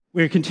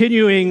We're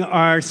continuing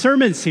our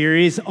sermon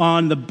series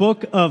on the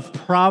book of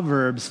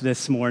Proverbs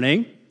this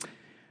morning.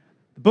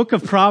 The book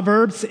of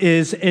Proverbs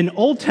is an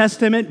Old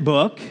Testament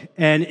book,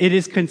 and it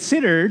is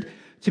considered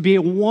to be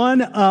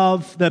one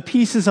of the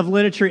pieces of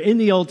literature in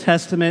the Old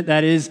Testament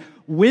that is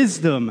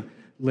wisdom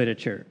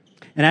literature.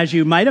 And as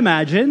you might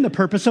imagine, the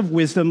purpose of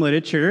wisdom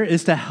literature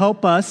is to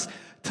help us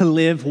to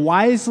live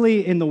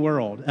wisely in the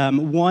world.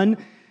 One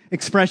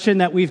expression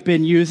that we've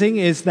been using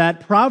is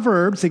that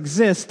Proverbs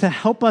exist to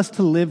help us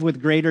to live with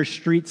greater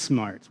street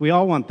smarts. We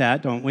all want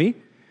that, don't we?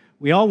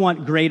 We all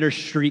want greater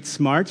street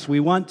smarts. We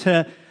want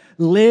to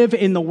live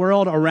in the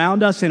world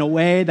around us in a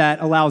way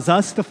that allows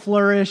us to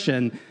flourish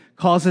and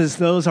causes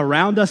those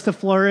around us to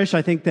flourish.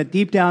 I think that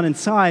deep down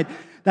inside,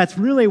 that's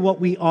really what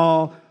we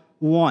all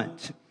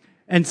want.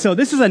 And so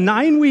this is a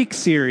 9-week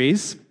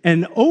series,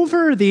 and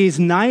over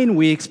these 9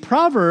 weeks,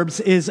 Proverbs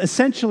is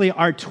essentially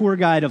our tour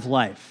guide of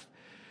life.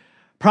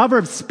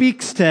 Proverbs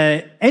speaks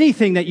to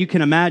anything that you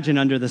can imagine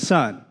under the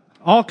sun,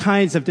 all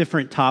kinds of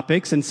different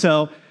topics. And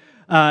so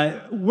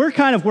we're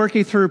kind of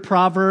working through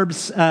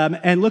Proverbs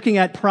and looking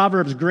at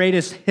Proverbs'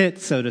 greatest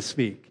hits, so to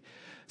speak.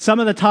 Some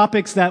of the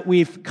topics that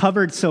we've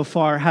covered so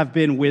far have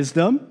been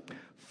wisdom,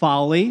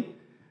 folly,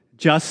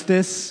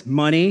 justice,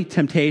 money,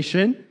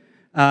 temptation.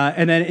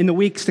 And then in the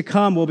weeks to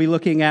come, we'll be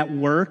looking at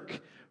work,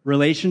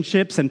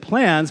 relationships, and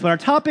plans. But our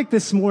topic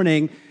this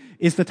morning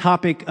is the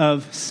topic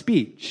of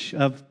speech,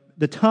 of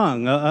the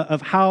tongue,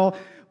 of how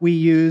we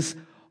use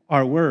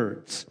our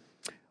words.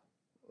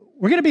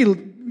 We're going to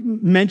be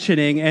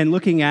mentioning and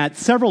looking at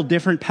several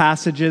different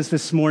passages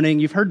this morning.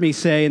 You've heard me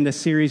say in this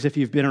series, if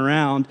you've been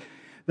around,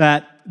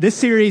 that this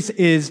series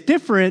is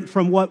different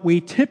from what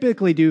we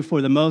typically do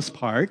for the most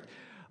part.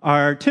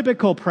 Our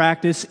typical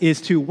practice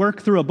is to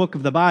work through a book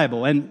of the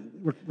Bible, and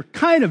we're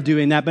kind of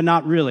doing that, but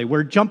not really.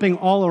 We're jumping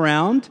all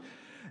around,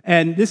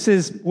 and this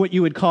is what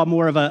you would call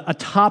more of a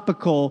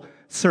topical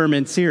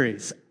sermon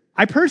series.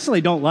 I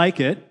personally don't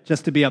like it,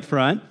 just to be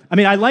upfront. I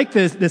mean, I like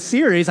this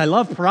series. I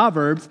love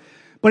Proverbs,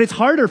 but it's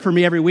harder for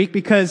me every week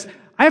because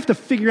I have to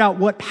figure out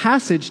what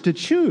passage to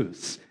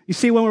choose. You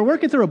see, when we're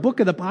working through a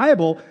book of the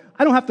Bible,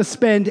 I don't have to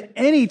spend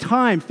any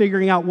time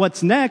figuring out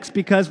what's next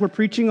because we're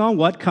preaching on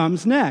what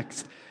comes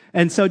next.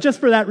 And so just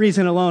for that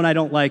reason alone, I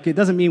don't like it. It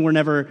doesn't mean we're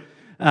never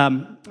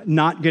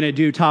not going to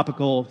do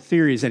topical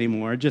theories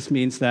anymore. It just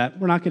means that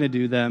we're not going to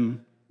do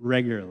them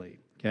regularly,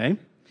 okay?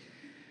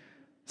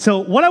 So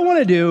what I want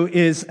to do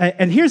is,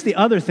 and here's the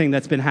other thing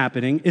that's been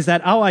happening, is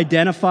that I'll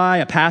identify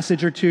a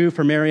passage or two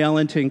for Mary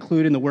Ellen to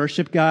include in the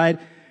worship guide,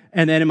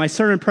 and then in my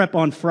sermon prep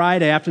on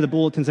Friday, after the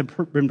bulletins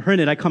have been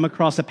printed, I come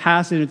across a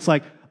passage, and it's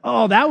like,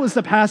 oh, that was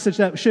the passage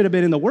that should have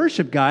been in the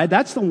worship guide.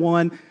 That's the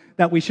one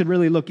that we should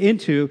really look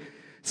into.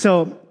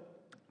 So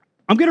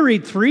I'm going to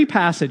read 3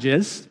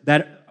 passages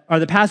that are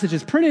the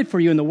passages printed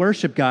for you in the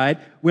worship guide.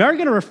 We are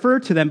going to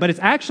refer to them, but it's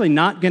actually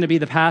not going to be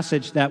the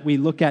passage that we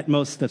look at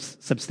most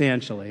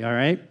substantially, all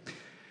right?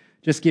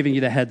 Just giving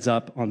you the heads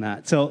up on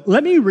that. So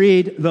let me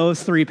read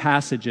those 3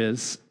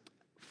 passages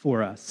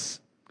for us.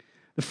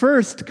 The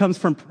first comes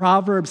from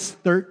Proverbs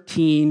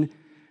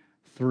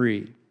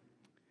 13:3.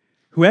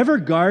 Whoever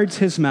guards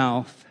his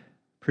mouth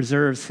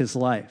preserves his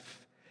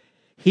life.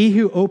 He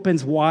who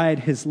opens wide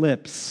his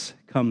lips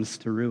comes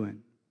to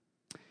ruin.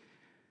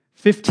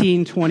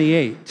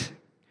 15:28.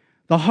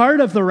 The heart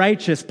of the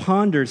righteous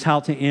ponders how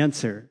to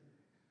answer,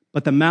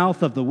 but the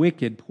mouth of the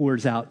wicked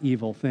pours out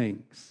evil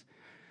things.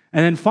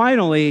 And then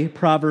finally,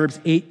 Proverbs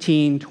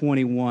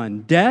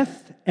 18:21.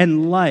 Death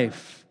and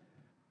life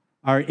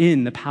are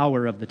in the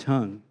power of the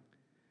tongue,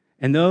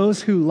 and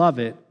those who love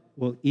it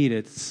will eat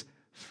its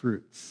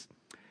fruits.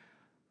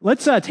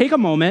 Let's take a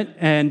moment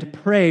and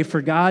pray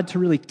for God to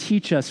really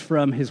teach us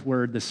from his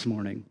word this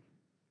morning.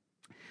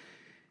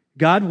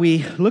 God,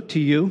 we look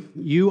to you.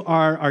 You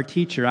are our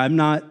teacher. I'm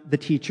not the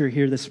teacher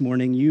here this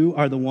morning. You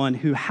are the one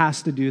who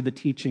has to do the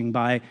teaching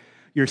by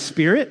your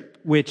Spirit,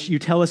 which you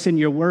tell us in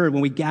your word.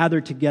 When we gather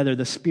together,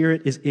 the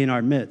Spirit is in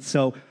our midst.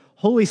 So,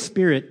 Holy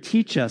Spirit,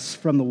 teach us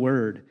from the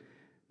word.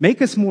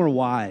 Make us more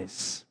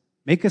wise.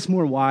 Make us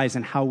more wise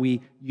in how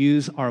we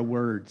use our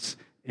words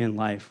in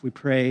life. We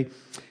pray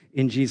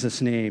in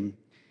Jesus' name.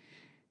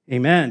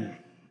 Amen.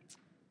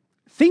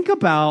 Think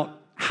about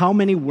how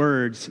many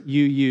words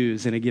you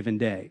use in a given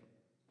day.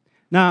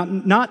 Now,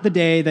 not the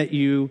day that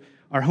you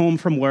are home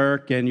from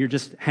work and you're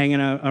just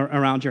hanging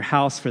around your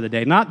house for the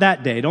day. Not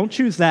that day. Don't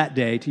choose that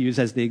day to use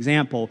as the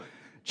example.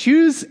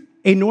 Choose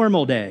a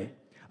normal day,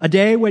 a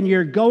day when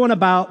you're going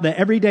about the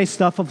everyday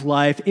stuff of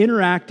life,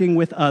 interacting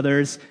with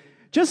others.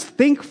 Just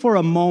think for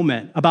a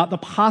moment about the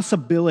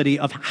possibility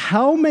of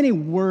how many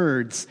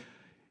words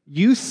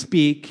you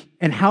speak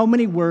and how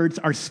many words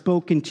are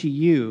spoken to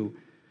you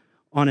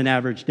on an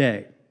average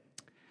day.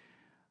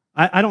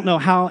 I don't know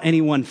how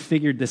anyone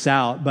figured this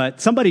out, but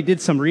somebody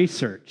did some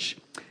research.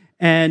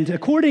 And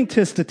according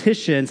to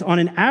statisticians, on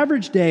an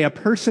average day, a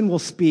person will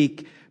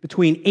speak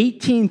between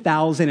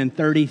 18,000 and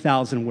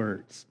 30,000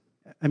 words.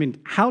 I mean,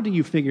 how do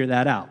you figure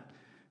that out?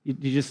 You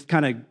just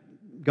kind of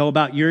go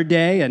about your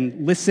day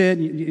and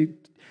listen.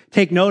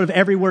 take note of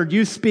every word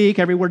you speak,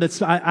 every word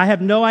that's, I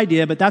have no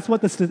idea, but that's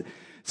what the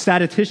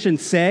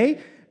statisticians say,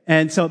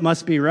 and so it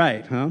must be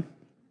right, huh?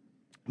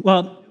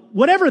 Well,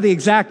 whatever the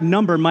exact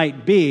number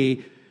might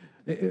be,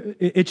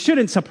 it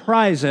shouldn't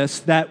surprise us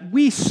that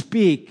we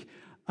speak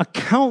a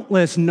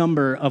countless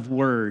number of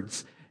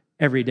words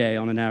every day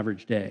on an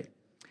average day.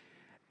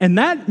 And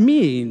that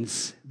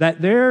means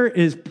that there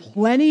is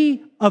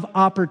plenty of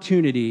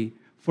opportunity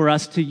for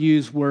us to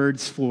use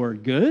words for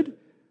good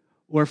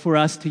or for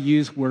us to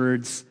use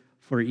words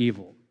for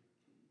evil.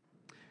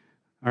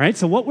 All right,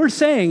 so what we're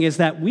saying is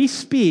that we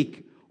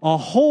speak a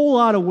whole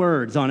lot of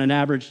words on an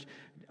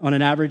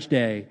average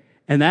day,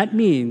 and that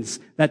means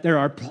that there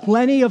are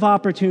plenty of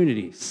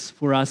opportunities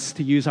for us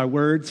to use our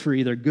words for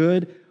either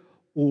good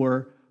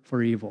or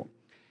for evil.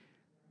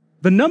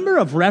 The number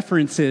of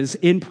references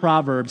in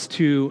Proverbs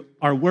to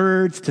our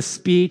words, to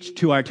speech,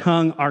 to our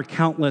tongue are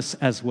countless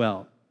as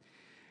well.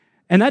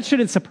 And that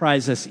shouldn't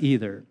surprise us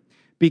either,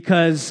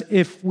 because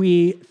if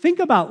we think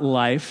about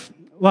life,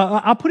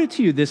 well, I'll put it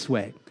to you this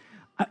way.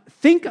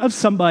 Think of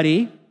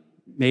somebody,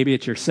 maybe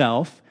it's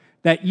yourself,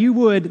 that you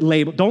would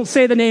label, don't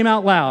say the name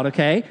out loud,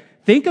 okay?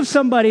 Think of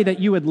somebody that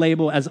you would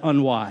label as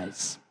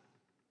unwise.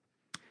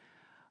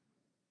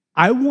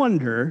 I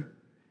wonder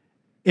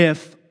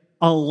if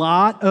a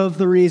lot of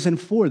the reason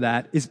for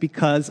that is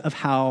because of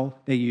how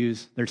they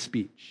use their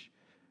speech,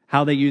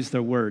 how they use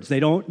their words. They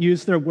don't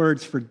use their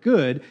words for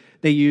good,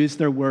 they use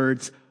their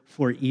words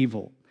for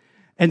evil.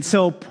 And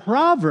so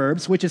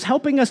Proverbs, which is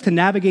helping us to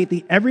navigate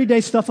the everyday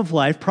stuff of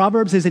life,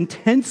 Proverbs is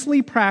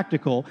intensely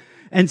practical.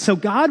 And so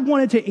God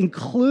wanted to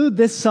include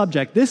this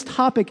subject, this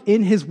topic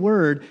in his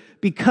word,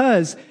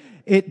 because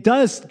it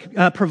does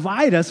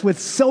provide us with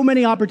so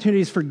many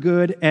opportunities for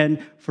good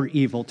and for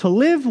evil. To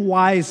live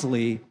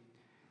wisely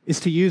is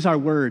to use our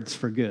words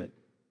for good.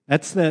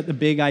 That's the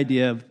big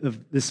idea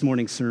of this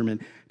morning's sermon.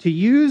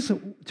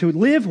 To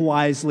live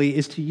wisely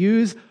is to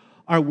use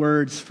our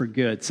words for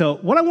good. So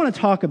what I want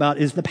to talk about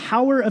is the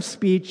power of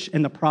speech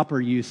and the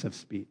proper use of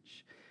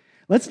speech.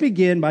 Let's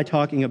begin by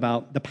talking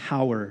about the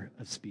power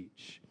of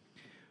speech.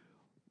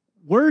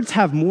 Words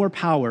have more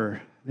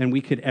power than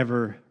we could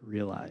ever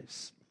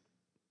realize.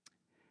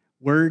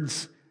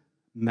 Words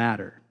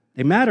matter.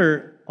 They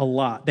matter a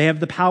lot. They have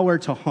the power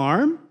to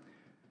harm,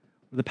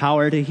 the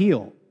power to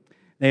heal.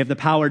 They have the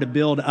power to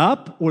build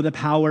up or the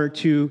power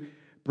to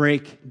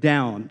break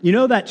down. You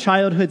know that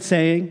childhood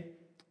saying?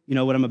 You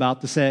know what I'm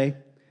about to say?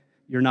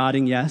 You're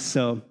nodding yes,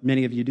 so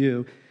many of you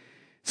do.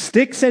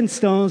 Sticks and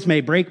stones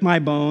may break my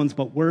bones,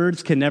 but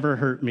words can never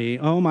hurt me.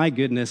 Oh my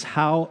goodness,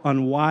 how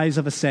unwise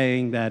of a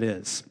saying that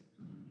is.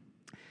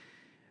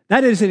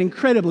 That is an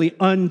incredibly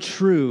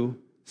untrue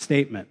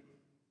statement.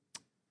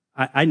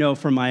 I know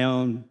from my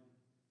own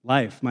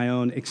life, my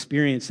own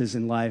experiences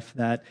in life,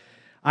 that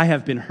I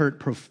have been hurt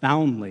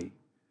profoundly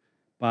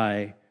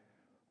by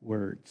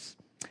words.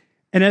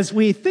 And as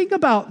we think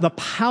about the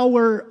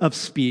power of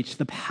speech,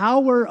 the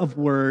power of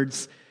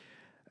words,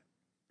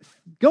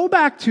 go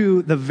back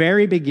to the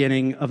very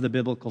beginning of the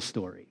biblical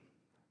story.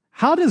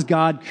 How does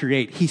God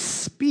create? He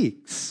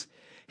speaks.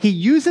 He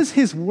uses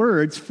his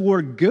words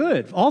for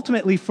good,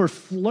 ultimately for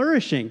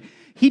flourishing.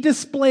 He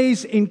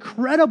displays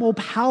incredible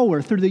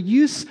power through the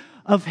use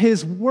of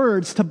his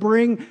words to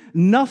bring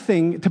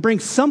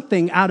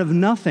something out of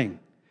nothing,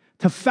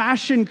 to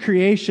fashion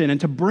creation and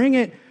to bring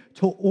it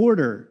to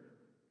order.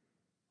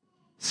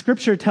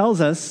 Scripture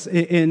tells us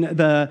in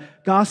the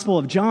Gospel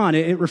of John,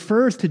 it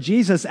refers to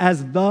Jesus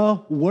as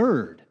the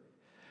Word.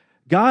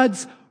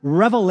 God's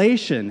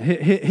revelation,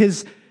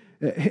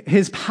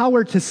 his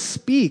power to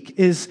speak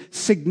is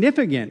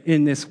significant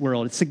in this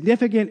world. It's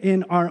significant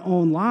in our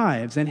own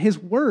lives. And his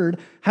word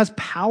has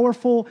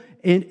powerful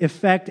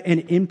effect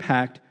and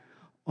impact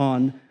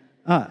on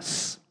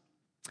us.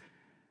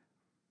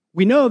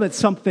 We know that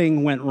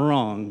something went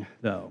wrong,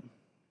 though.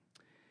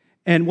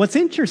 And what's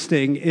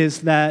interesting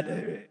is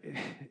that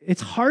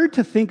it's hard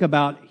to think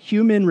about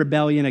human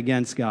rebellion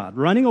against God,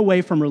 running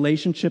away from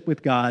relationship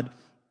with God.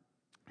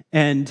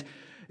 And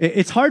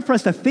it's hard for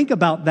us to think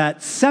about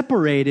that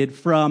separated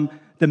from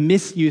the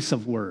misuse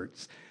of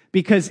words.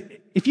 Because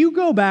if you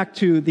go back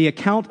to the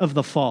account of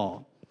the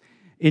fall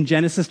in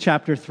Genesis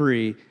chapter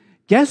 3,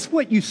 guess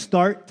what you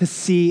start to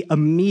see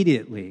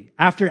immediately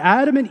after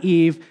Adam and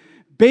Eve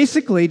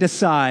basically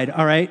decide,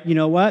 all right, you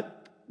know what?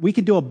 We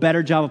can do a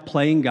better job of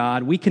playing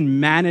God. We can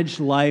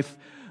manage life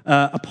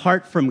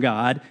apart from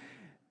God.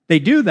 They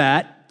do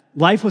that.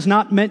 Life was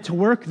not meant to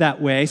work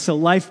that way, so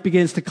life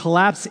begins to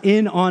collapse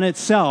in on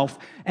itself.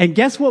 And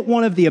guess what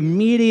one of the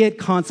immediate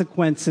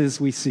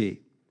consequences we see?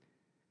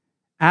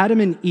 Adam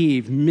and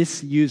Eve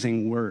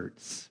misusing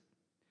words,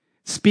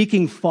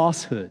 speaking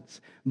falsehoods,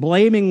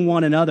 blaming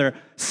one another.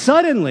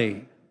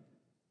 Suddenly,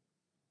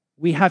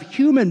 we have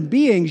human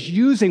beings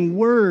using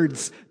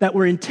words that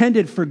were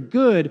intended for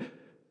good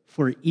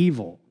for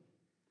evil.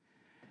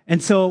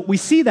 And so we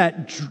see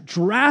that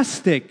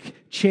drastic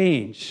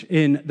change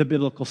in the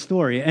biblical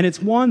story, and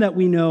it's one that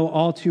we know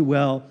all too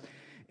well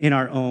in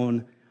our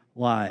own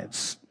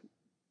lives.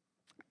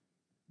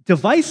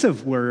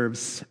 Divisive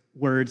words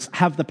words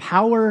have the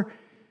power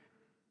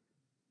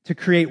to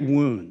create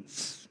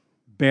wounds,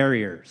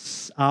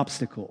 barriers,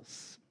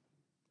 obstacles,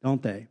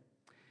 don't they?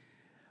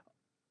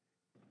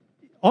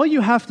 All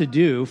you have to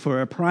do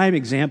for a prime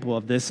example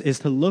of this is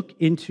to look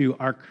into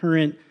our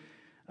current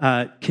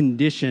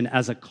condition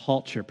as a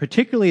culture,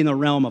 particularly in the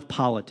realm of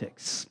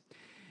politics.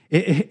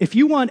 If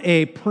you want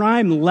a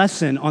prime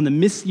lesson on the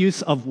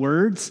misuse of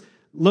words,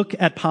 look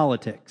at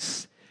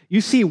politics.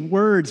 You see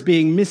words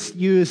being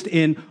misused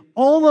in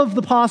all of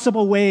the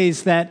possible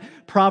ways that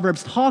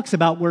Proverbs talks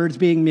about words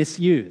being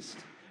misused.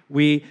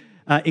 We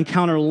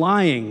encounter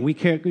lying. We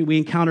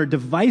encounter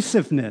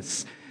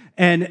divisiveness.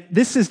 And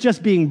this is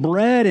just being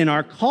bred in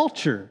our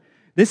culture.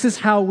 This is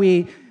how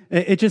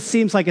it just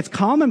seems like it's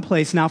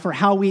commonplace now for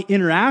how we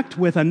interact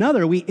with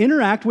another. We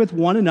interact with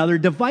one another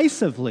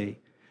divisively,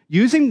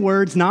 using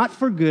words not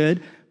for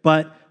good,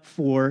 but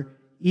for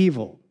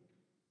evil.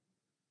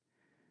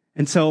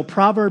 And so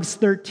Proverbs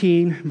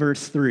 13,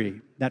 verse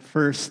 3, that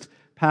first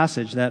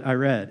passage that I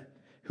read,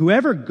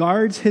 whoever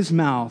guards his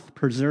mouth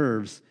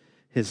preserves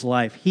his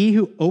life. He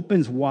who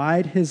opens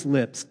wide his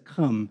lips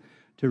come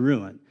to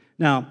ruin.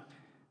 Now,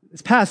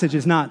 this passage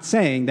is not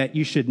saying that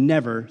you should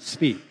never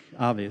speak,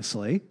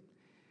 obviously,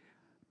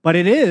 but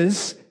it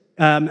is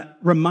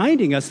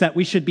reminding us that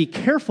we should be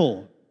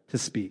careful to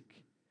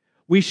speak.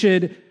 We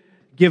should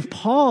give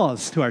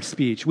pause to our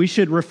speech. We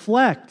should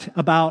reflect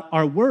about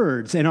our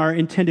words and our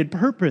intended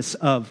purpose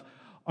of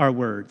our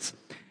words.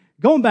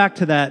 Going back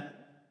to that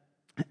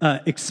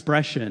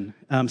expression,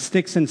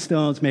 sticks and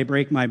stones may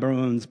break my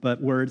bones,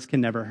 but words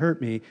can never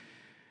hurt me.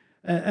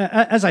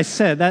 As I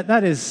said,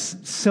 that is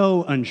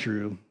so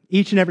untrue.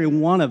 Each and every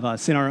one of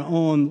us in our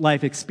own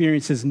life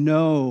experiences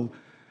know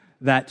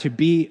that to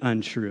be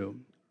untrue.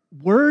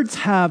 Words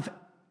have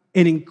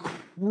an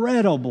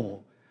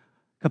incredible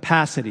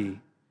capacity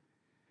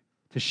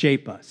to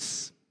shape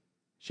us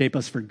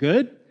for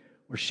good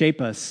or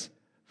shape us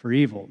for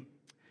evil.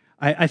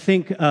 I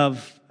think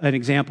of an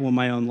example in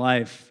my own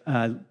life.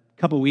 A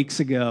couple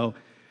weeks ago,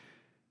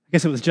 I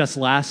guess it was just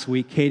last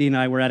week, Katie and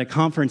I were at a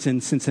conference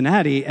in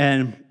Cincinnati,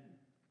 and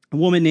a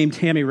woman named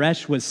Tammy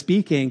Resch was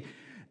speaking,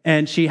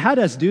 and she had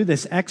us do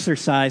this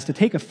exercise to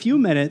take a few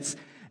minutes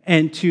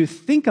and to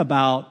think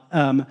about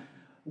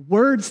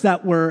words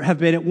that have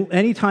been at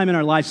any time in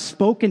our life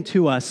spoken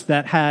to us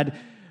that had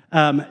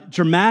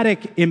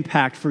dramatic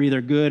impact for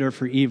either good or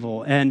for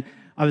evil. And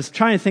I was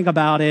trying to think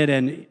about it,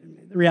 and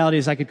the reality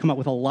is I could come up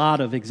with a lot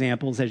of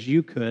examples, as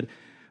you could.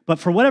 But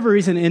for whatever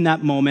reason, in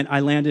that moment, I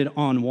landed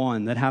on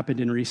one that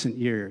happened in recent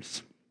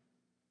years.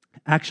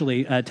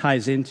 Actually,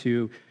 ties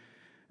into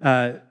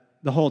the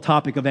whole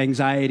topic of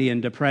anxiety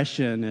and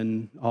depression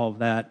and all of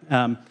that.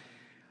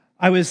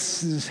 I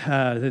was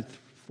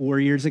 4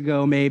 years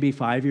ago, maybe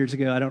 5 years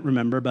ago, I don't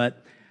remember,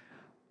 but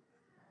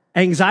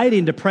anxiety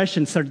and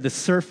depression started to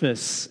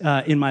surface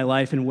in my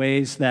life in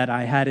ways that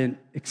I hadn't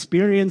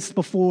experienced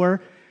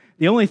before.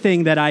 The only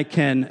thing that I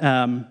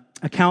can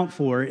account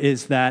for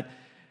is that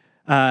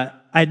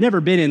I'd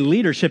never been in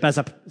leadership as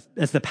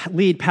the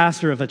lead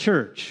pastor of a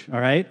church, all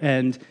right?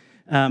 And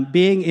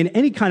being in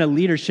any kind of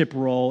leadership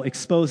role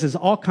exposes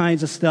all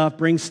kinds of stuff,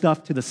 brings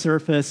stuff to the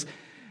surface,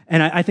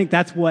 and I think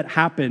that's what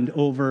happened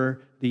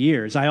over the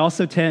years. I'm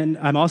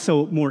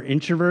also more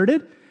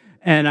introverted,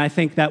 and I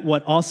think that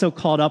what also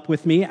caught up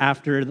with me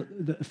after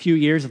a few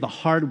years of the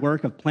hard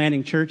work of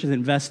planning churches,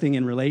 investing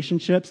in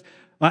relationships,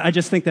 I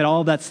just think that all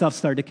of that stuff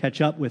started to catch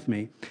up with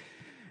me.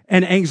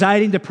 And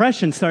anxiety and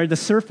depression started to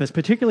surface,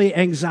 particularly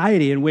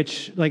anxiety, in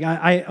which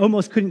I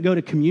almost couldn't go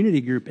to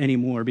community group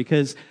anymore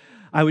because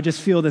I would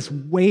just feel this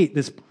weight,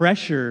 this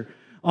pressure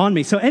on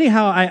me. So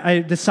anyhow, I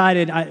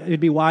decided it'd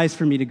be wise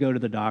for me to go to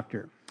the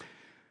doctor.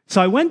 So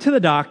I went to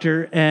the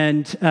doctor,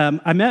 and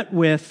I met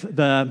with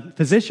the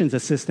physician's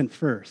assistant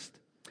first.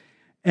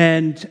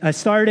 And I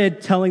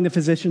started telling the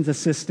physician's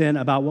assistant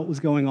about what was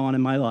going on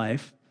in my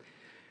life.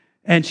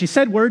 And she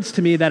said words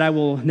to me that I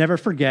will never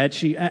forget.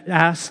 She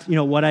asked,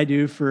 what I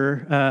do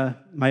for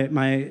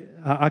my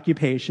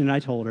occupation. I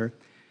told her.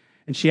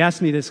 And she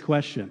asked me this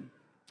question: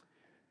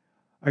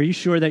 are you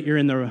sure that you're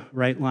in the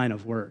right line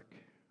of work?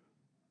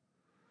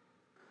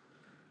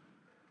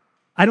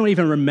 I don't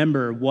even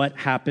remember what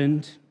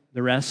happened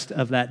the rest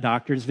of that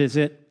doctor's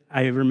visit.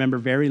 I remember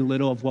very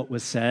little of what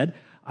was said.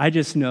 I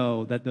just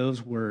know that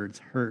those words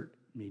hurt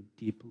me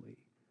deeply.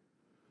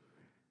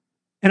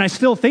 And I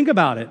still think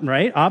about it,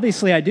 right?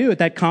 Obviously I do. At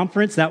that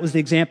conference, that was the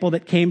example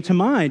that came to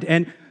mind.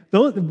 And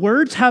those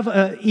words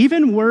have,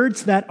 even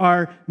words that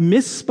are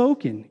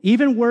misspoken,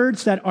 even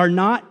words that are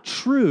not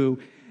true,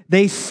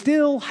 they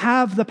still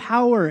have the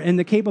power and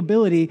the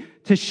capability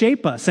to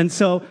shape us. And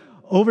so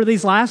over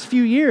these last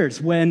few years,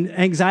 when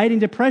anxiety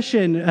and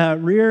depression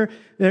rear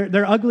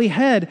their ugly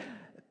head,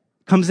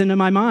 comes into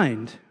my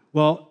mind,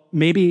 well,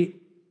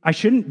 maybe I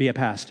shouldn't be a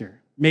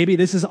pastor. Maybe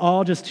this is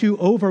all just too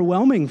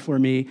overwhelming for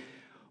me.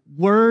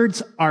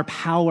 Words are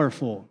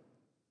powerful.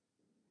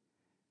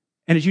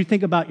 And as you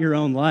think about your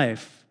own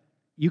life,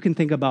 you can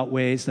think about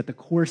ways that the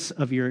course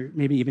of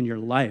maybe even your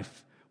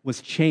life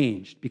was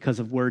changed because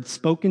of words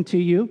spoken to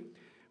you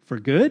for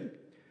good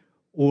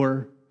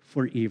or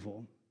for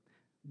evil.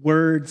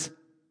 Words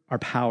are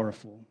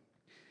powerful.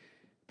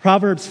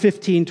 Proverbs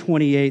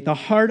 15:28, the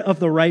heart of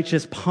the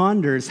righteous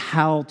ponders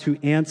how to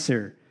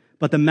answer,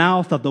 but the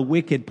mouth of the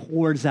wicked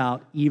pours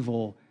out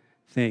evil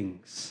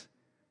things.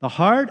 The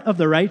heart of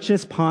the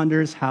righteous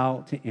ponders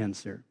how to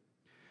answer.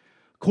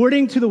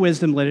 According to the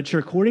wisdom literature,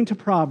 according to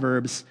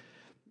Proverbs,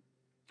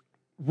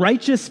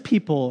 righteous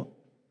people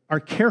are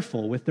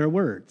careful with their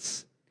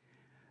words.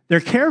 They're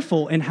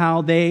careful in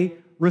how they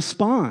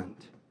respond.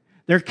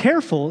 They're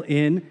careful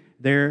in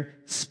their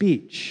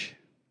speech.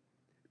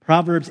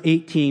 Proverbs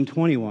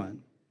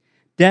 18:21.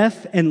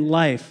 Death and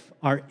life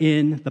are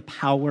in the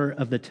power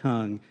of the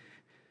tongue.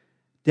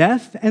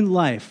 Death and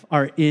life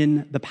are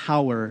in the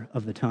power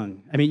of the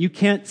tongue. I mean, you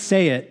can't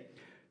say it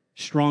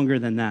stronger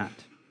than that.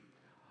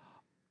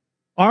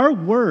 Our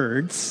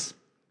words,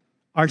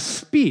 our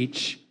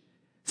speech,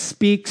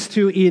 speaks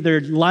to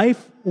either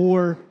life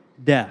or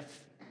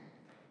death.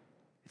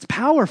 It's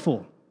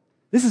powerful.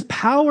 This is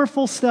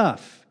powerful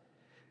stuff.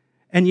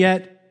 And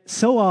yet,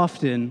 so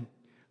often,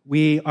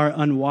 we are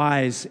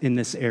unwise in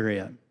this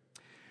area.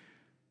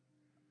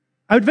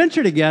 I would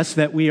venture to guess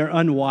that we are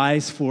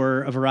unwise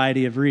for a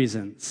variety of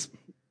reasons.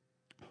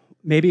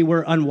 Maybe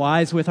we're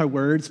unwise with our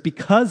words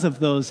because of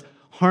those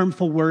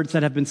harmful words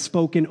that have been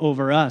spoken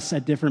over us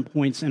at different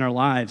points in our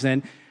lives.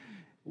 And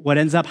what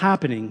ends up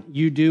happening?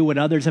 You do what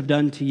others have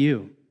done to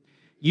you.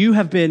 You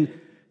have been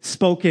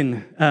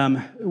spoken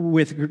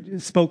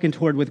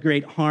toward with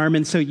great harm,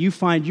 and so you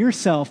find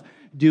yourself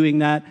doing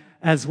that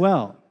as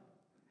well.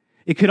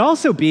 It could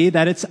also be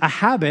that it's a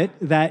habit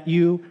that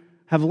you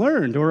have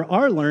learned or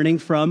are learning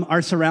from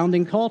our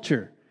surrounding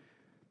culture.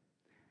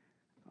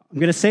 I'm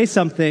going to say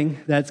something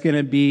that's going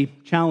to be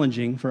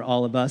challenging for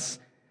all of us.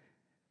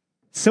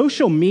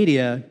 Social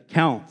media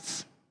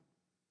counts,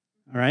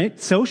 all right?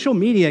 Social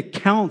media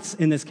counts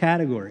in this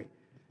category.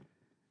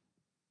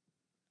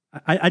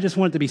 I just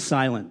want it to be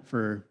silent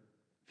for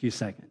a few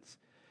seconds.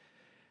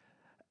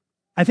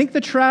 I think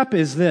the trap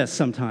is this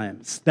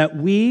sometimes, that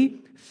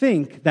we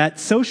think that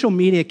social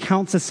media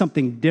counts as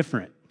something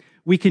different.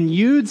 We can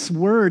use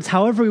words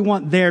however we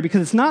want there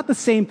because it's not the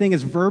same thing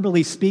as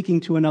verbally speaking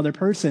to another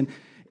person.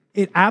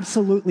 It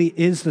absolutely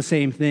is the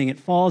same thing. It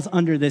falls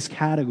under this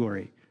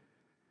category.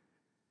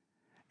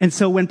 And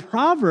so when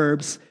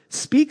Proverbs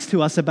speaks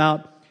to us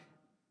about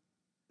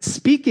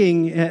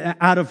speaking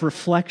out of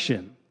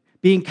reflection,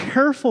 being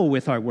careful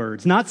with our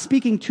words, not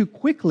speaking too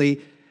quickly,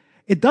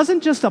 it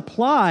doesn't just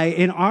apply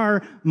in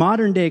our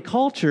modern day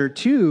culture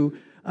to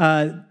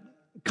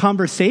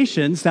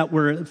conversations that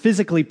we're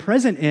physically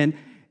present in.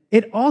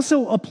 It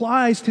also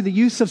applies to the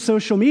use of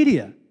social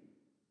media.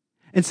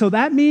 And so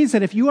that means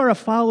that if you are a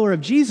follower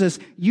of Jesus,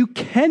 you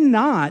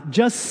cannot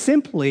just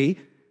simply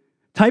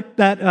type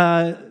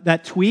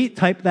that tweet,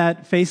 type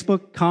that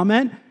Facebook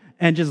comment,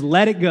 and just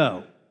let it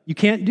go. You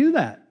can't do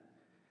that.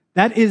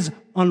 That is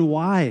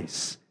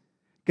unwise.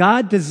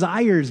 God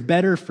desires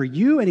better for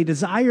you, and he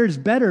desires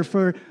better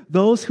for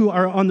those who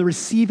are on the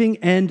receiving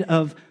end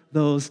of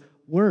those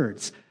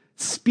words.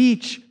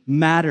 Speech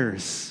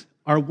matters.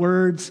 Our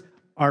words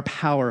are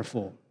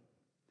powerful.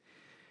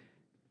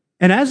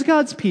 And as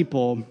God's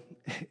people,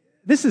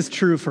 this is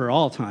true for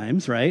all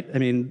times, right? I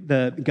mean,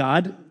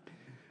 God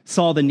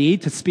saw the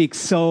need to speak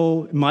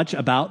so much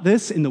about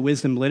this in the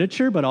wisdom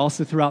literature, but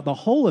also throughout the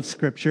whole of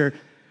Scripture.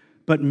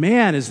 But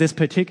man, is this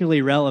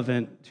particularly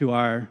relevant to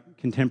our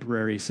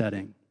contemporary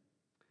setting.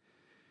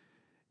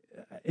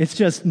 It's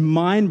just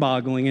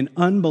mind-boggling and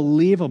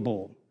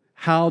unbelievable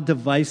how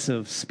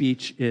divisive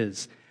speech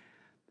is.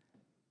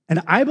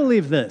 And I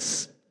believe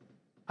this.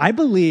 I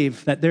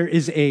believe that there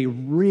is a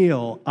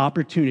real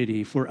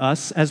opportunity for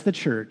us as the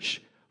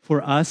church,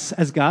 for us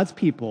as God's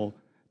people,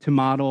 to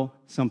model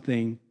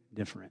something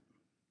different.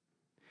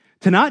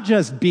 To not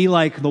just be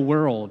like the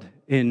world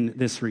in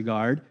this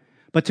regard,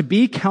 but to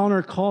be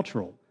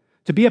countercultural,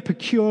 to be a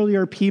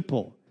peculiar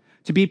people,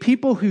 to be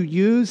people who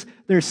use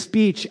their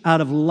speech out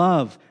of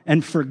love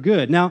and for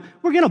good. Now,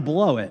 we're going to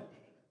blow it.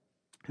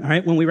 All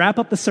right, when we wrap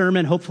up the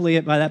sermon, hopefully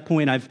by that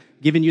point I've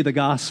given you the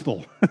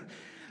gospel.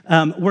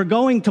 We're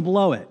going to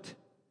blow it.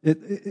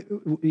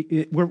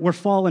 We're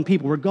fallen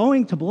people. We're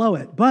going to blow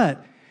it.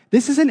 But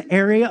this is an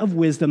area of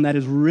wisdom that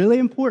is really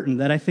important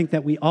that I think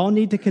that we all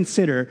need to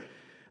consider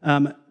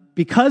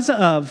because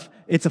of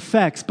its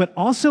effects, but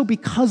also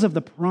because of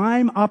the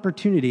prime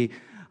opportunity.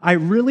 I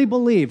really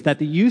believe that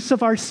the use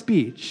of our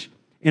speech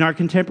in our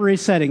contemporary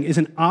setting is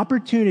an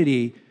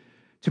opportunity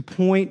to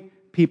point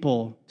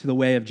people to the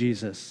way of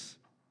Jesus.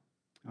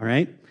 All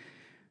right?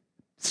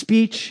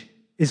 Speech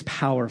is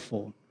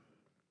powerful.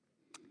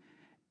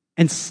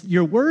 And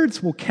your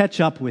words will catch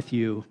up with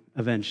you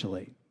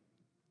eventually.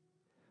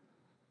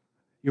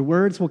 Your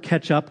words will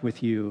catch up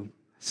with you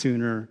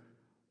sooner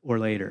or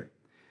later.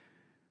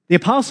 The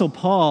Apostle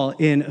Paul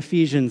in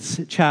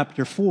Ephesians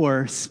chapter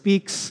 4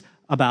 speaks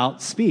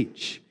about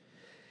speech.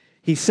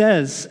 He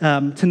says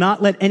to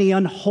not let any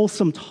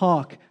unwholesome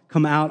talk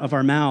come out of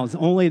our mouths,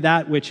 only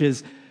that which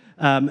is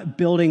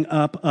building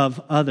up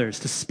of others,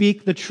 to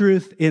speak the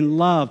truth in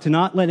love, to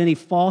not let any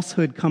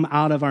falsehood come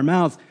out of our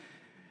mouths.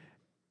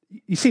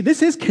 You see,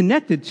 this is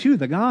connected to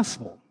the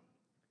gospel.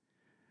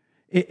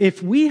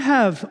 If we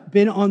have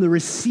been on the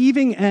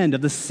receiving end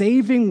of the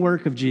saving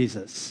work of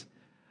Jesus,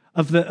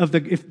 if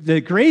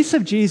the grace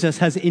of Jesus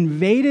has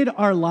invaded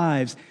our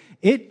lives,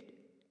 it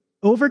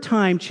over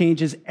time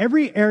changes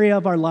every area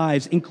of our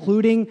lives,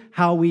 including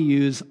how we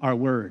use our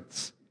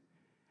words.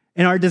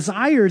 And our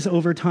desires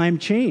over time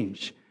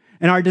change.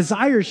 And our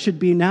desires should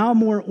be now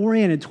more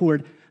oriented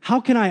toward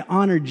how can I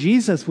honor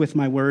Jesus with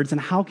my words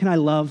and how can I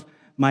love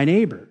my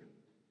neighbor?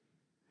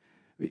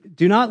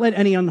 Do not let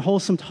any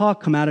unwholesome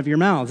talk come out of your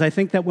mouths. I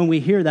think that when we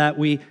hear that,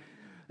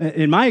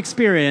 in my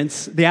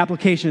experience, the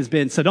application has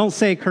been, so don't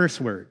say curse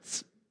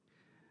words.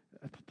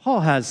 Paul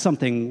has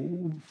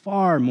something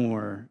far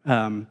more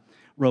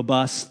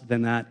robust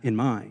than that in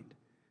mind.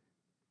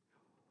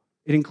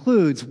 It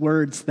includes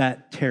words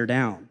that tear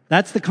down.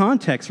 That's the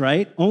context,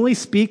 right? Only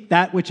speak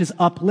that which is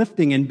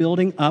uplifting and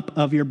building up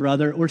of your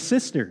brother or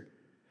sister.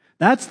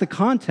 That's the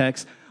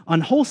context.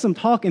 Unwholesome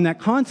talk in that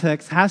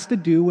context has to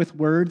do with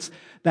words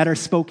that are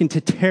spoken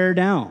to tear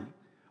down,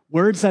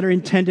 words that are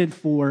intended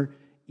for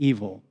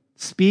evil.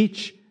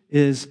 Speech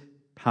is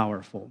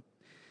powerful.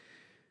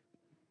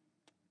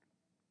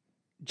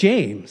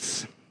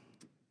 James,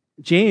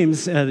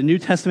 the New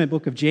Testament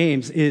book of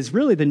James, is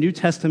really the New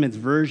Testament's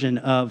version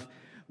of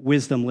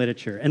wisdom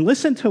literature. And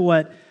listen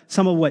to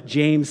some of what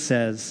James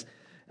says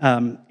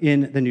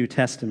in the New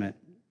Testament.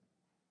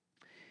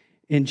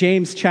 In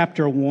James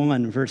chapter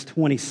 1, verse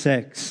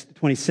 26,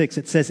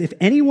 it says, if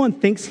anyone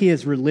thinks he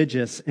is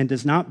religious and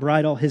does not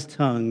bridle his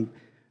tongue,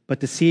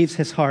 but deceives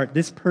his heart,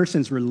 this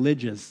person's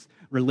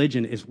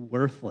religion is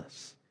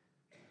worthless.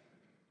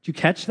 Did you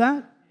catch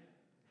that?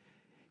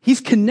 He's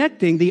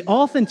connecting the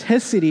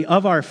authenticity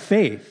of our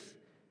faith,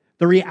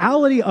 the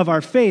reality of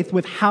our faith,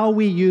 with how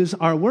we use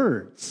our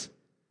words.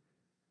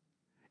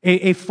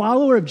 A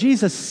follower of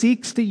Jesus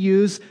seeks to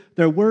use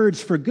their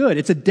words for good.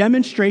 It's a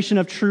demonstration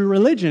of true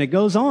religion. It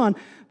goes on,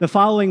 the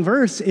following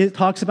verse, it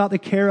talks about the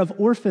care of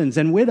orphans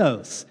and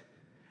widows.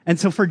 And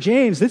so for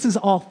James, this is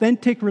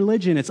authentic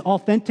religion. It's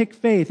authentic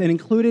faith, and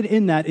included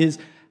in that is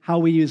how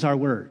we use our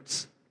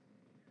words.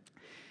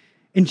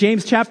 In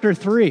James chapter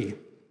 3,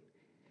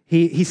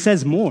 he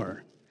says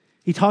more.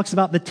 He talks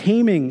about the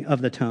taming of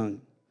the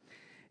tongue.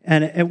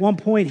 And at one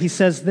point, he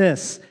says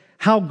this,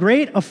 how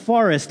great a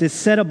forest is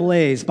set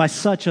ablaze by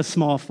such a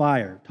small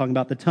fire, talking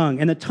about the tongue.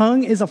 And the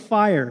tongue is a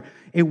fire,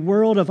 a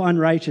world of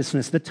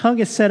unrighteousness. The tongue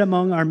is set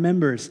among our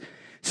members,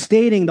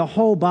 stating the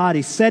whole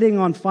body, setting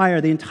on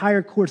fire the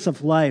entire course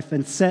of life,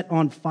 and set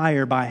on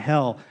fire by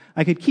hell.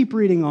 I could keep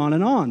reading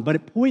on, but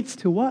it points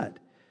to what?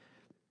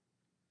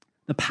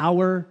 The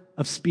power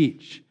of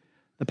speech,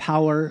 the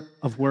power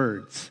of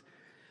words.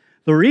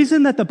 The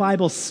reason that the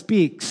Bible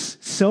speaks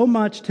so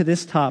much to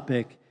this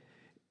topic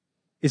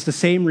is the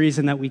same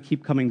reason that we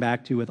keep coming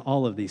back to with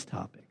all of these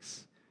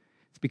topics.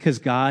 It's because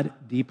God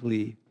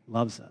deeply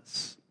loves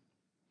us.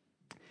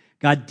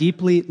 God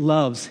deeply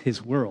loves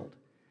his world.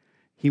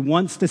 He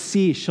wants to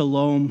see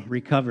shalom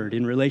recovered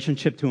in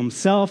relationship to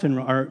himself, in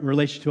our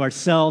relation to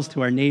ourselves,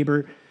 to our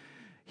neighbor.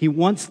 He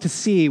wants to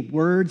see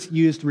words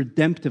used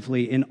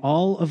redemptively in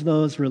all of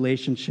those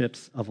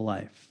relationships of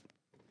life.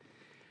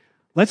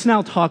 Let's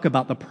now talk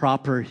about the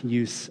proper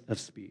use of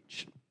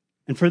speech.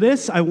 And for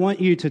this, I want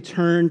you to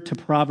turn to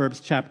Proverbs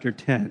chapter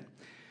 10.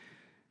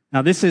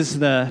 Now, this is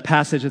the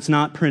passage that's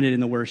not printed in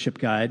the worship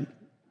guide.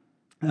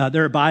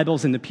 There are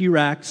Bibles in the pew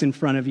racks in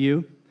front of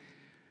you.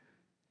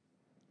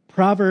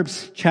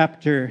 Proverbs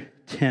chapter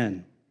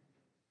 10.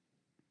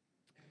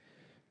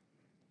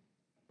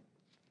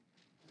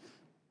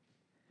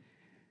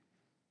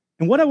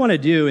 And what I want to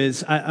do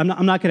is, I'm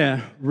not going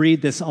to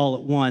read this all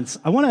at once.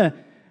 I want to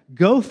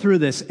go through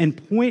this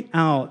and point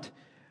out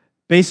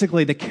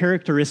basically the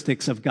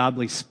characteristics of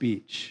godly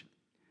speech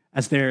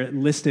as they're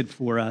listed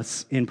for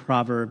us in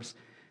Proverbs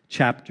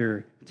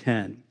chapter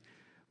 10.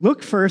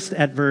 Look first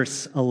at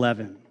verse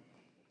 11.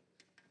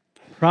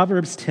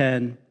 Proverbs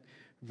 10,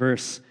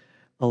 verse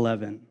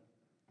 11.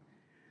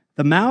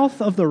 The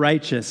mouth of the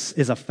righteous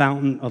is a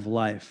fountain of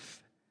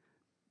life,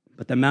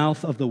 but the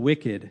mouth of the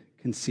wicked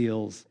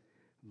conceals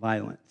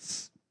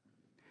violence.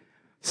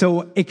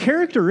 So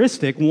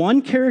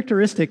one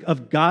characteristic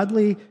of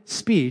godly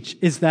speech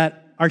is that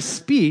our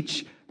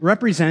speech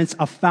represents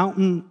a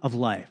fountain of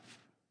life.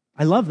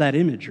 I love that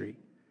imagery,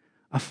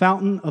 a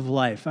fountain of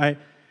life. I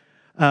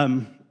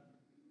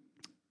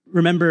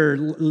remember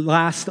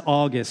last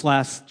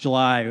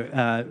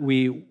July,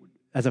 we,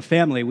 as a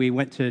family, we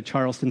went to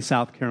Charleston,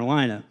 South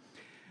Carolina.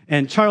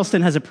 And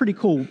Charleston has a pretty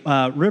cool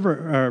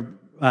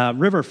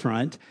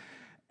riverfront.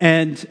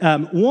 And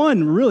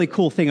one really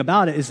cool thing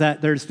about it is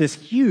that there's this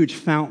huge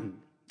fountain.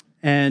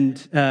 And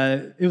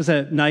it was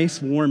a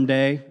nice, warm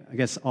day. I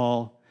guess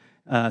all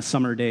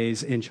summer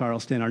days in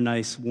Charleston are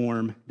nice,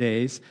 warm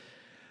days.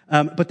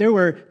 But there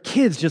were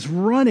kids just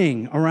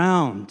running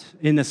around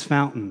in this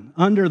fountain,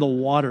 under the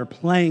water,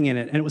 playing in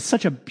it. And it was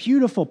such a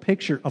beautiful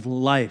picture of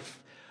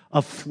life,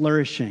 of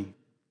flourishing.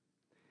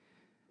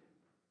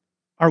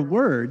 our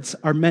words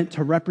are meant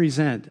to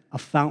represent a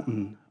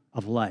fountain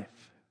of life.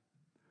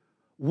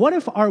 What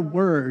if our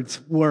words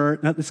were,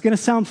 now it's going to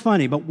sound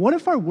funny, but what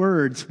if our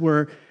words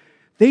were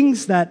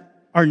things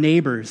that our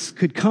neighbors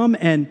could come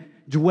and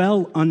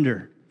dwell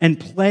under and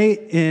play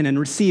in and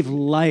receive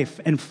life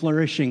and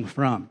flourishing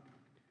from?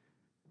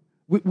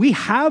 We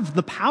have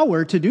the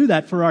power to do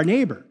that for our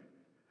neighbor.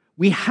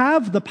 We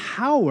have the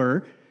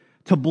power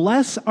to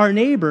bless our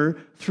neighbor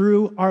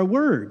through our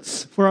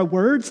words, for our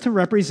words to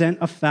represent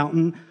a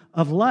fountain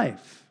of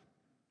life.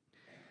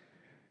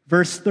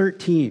 Verse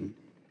 13.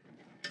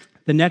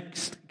 The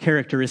next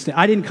characteristic,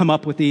 I didn't come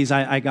up with these,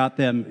 I got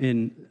them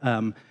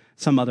in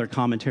some other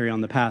commentary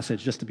on the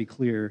passage, just to be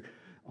clear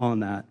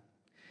on that.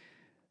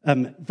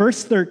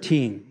 Verse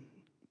 13,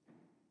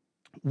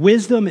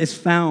 wisdom is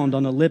found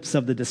on the lips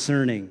of the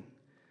discerning,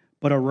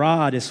 but a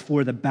rod is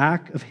for the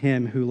back of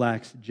him who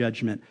lacks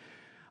judgment.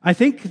 I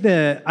think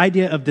the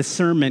idea of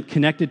discernment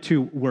connected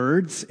to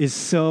words is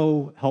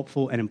so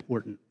helpful and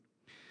important.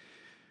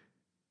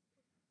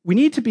 We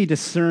need to be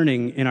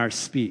discerning in our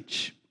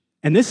speech.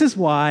 And this is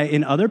why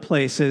in other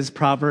places,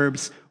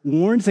 Proverbs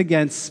warns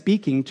against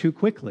speaking too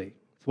quickly.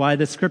 It's why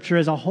the scripture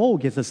as a whole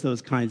gives us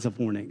those kinds of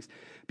warnings.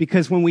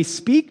 Because when we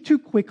speak too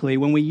quickly,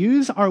 when we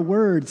use our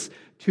words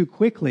too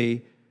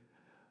quickly,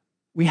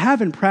 we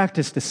haven't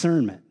practiced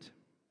discernment.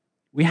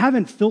 We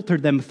haven't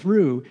filtered them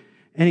through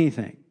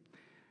anything.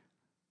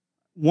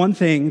 One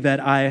thing that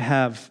I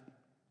have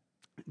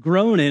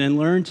grown in and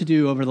learned to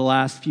do over the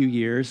last few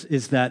years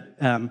is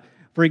that,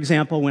 for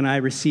example, when I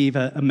receive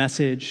a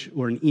message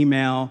or an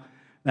email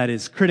that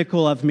is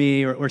critical of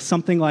me or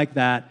something like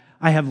that,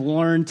 I have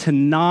learned to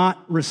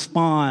not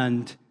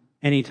respond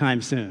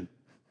anytime soon.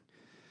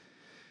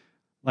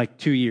 Like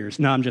 2 years.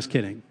 No, I'm just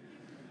kidding.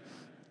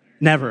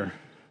 Never.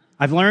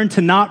 I've learned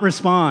to not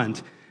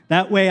respond.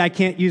 That way I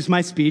can't use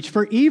my speech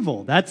for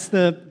evil. That's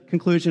the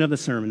conclusion of the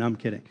sermon. No, I'm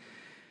kidding.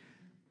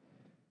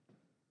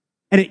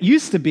 And it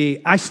used to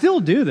be, I still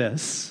do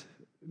this,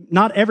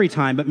 not every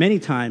time, but many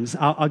times.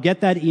 I'll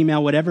get that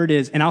email, whatever it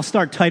is, and I'll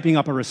start typing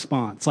up a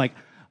response. Like,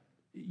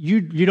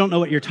 you don't know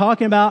what you're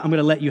talking about. I'm going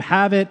to let you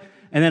have it.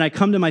 And then I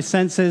come to my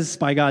senses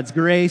by God's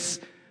grace,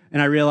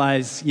 and I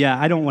realize, yeah,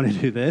 I don't want to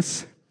do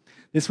this.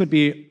 This would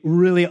be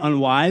really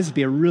unwise,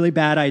 be a really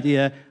bad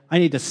idea. I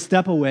need to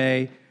step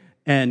away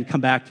and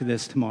come back to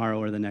this tomorrow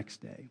or the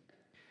next day.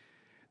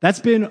 That's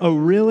been a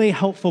really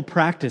helpful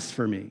practice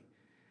for me.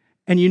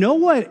 And you know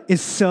what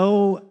is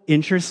so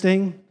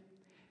interesting?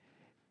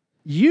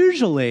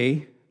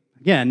 Usually,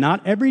 again,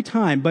 not every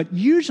time, but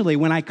usually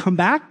when I come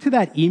back to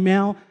that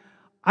email,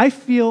 I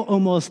feel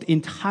almost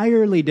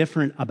entirely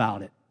different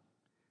about it.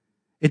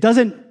 It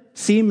doesn't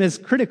seem as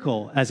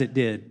critical as it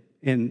did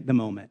in the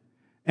moment.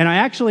 And I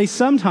actually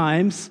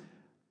sometimes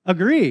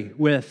agree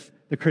with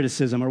the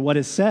criticism or what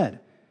is said.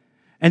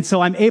 And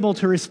so I'm able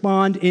to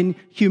respond in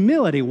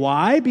humility.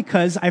 Why?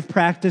 Because I've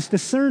practiced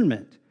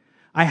discernment.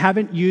 I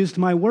haven't used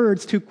my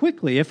words too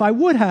quickly. If I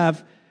would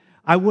have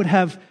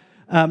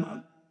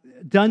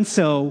done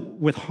so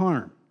with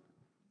harm,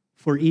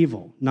 for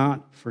evil,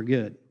 not for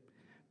good.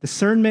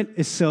 Discernment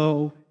is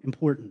so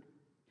important.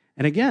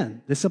 And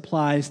again, this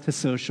applies to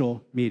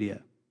social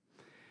media.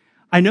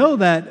 I know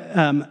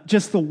that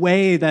just the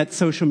way that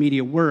social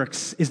media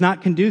works is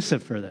not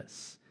conducive for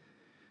this.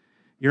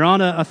 You're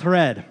on a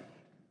thread.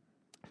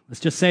 Let's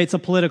just say it's a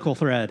political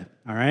thread,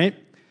 all right?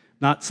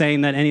 Not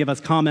saying that any of us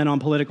comment on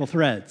political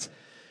threads.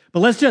 But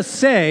let's just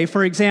say,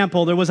 for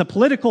example, there was a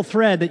political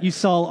thread that you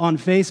saw on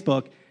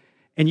Facebook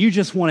and you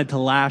just wanted to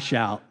lash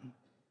out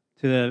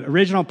to the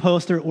original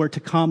poster or to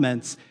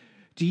comments.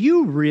 Do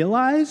you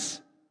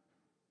realize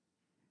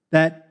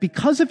that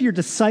because of your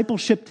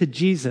discipleship to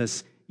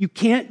Jesus, you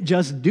can't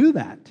just do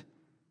that?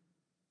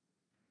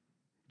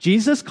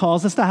 Jesus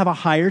calls us to have a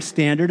higher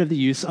standard of the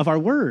use of our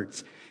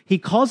words. He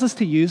calls us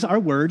to use our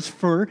words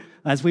for,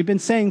 as we've been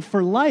saying,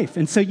 for life.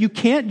 And so you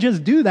can't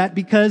just do that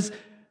because,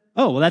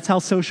 oh, well, that's how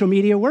social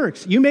media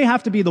works. You may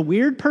have to be the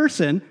weird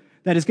person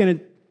that is going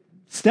to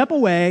step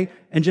away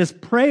and just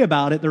pray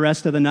about it the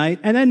rest of the night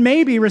and then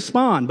maybe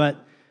respond. But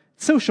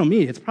social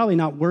media, it's probably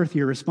not worth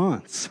your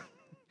response.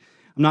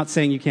 I'm not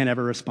saying you can't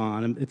ever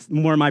respond. It's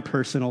more my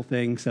personal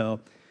thing, so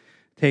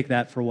take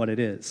that for what it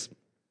is.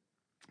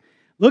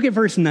 Look at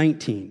verse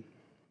 19.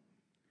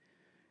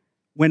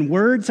 When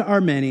words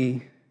are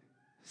many,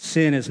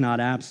 sin is not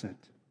absent,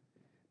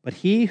 but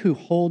he who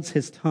holds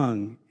his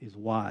tongue is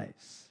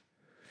wise.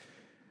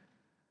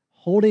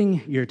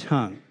 Holding your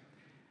tongue.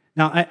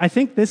 Now, I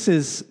think this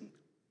is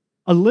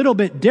a little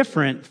bit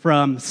different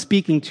from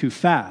speaking too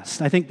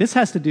fast. I think this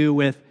has to do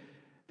with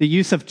the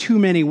use of too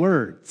many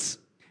words.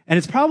 And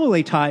it's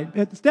definitely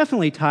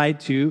tied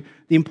to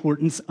the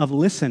importance of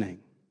listening.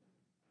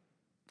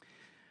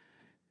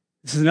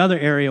 This is another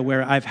area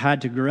where I've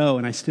had to grow,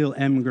 and I still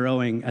am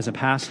growing as a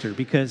pastor,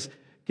 because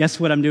guess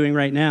what I'm doing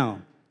right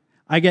now?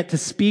 I get to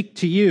speak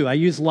to you. I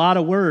use a lot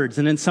of words,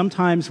 and then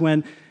sometimes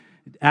when,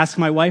 ask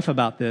my wife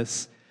about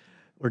this,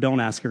 or don't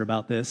ask her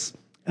about this,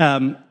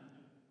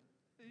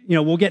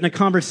 we'll get in a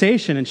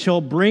conversation, and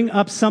she'll bring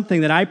up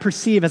something that I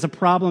perceive as a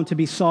problem to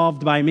be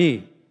solved by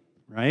me.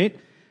 right?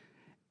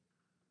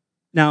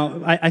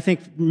 Now, I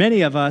think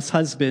many of us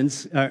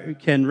husbands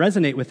can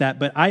resonate with that,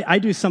 but I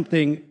do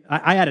something,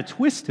 I add a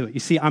twist to it. You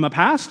see, I'm a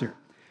pastor.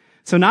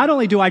 So not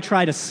only do I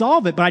try to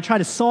solve it, but I try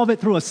to solve it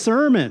through a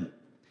sermon.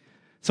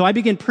 So I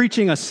begin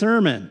preaching a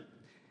sermon. Do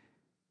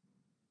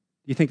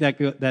you think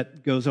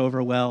that goes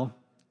over well?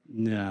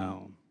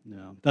 No,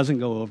 doesn't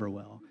go over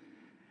well.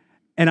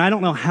 And I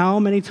don't know how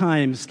many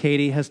times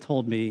Katie has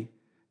told me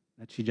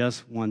that she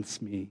just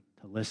wants me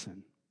to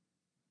listen.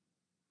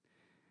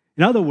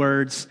 In other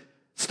words,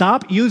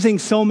 stop using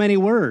so many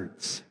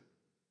words.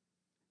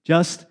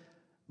 Just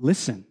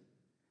listen.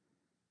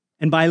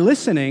 And by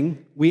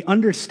listening, we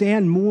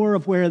understand more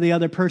of where the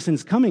other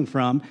person's coming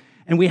from,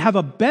 and we have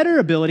a better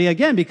ability,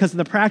 again, because of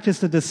the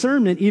practice of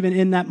discernment, even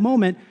in that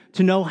moment,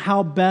 to know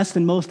how best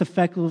and most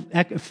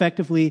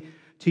effectively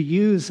to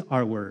use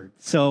our words.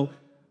 So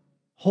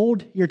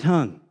hold your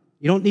tongue.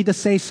 You don't need to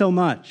say so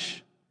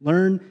much.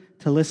 Learn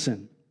to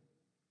listen.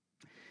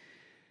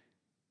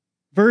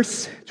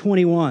 Verse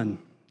 21,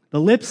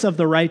 the lips of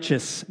the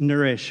righteous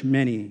nourish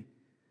many,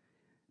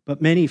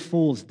 but many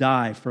fools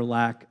die for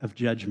lack of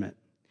judgment.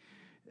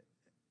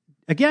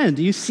 Again,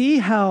 do you see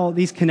how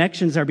these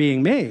connections are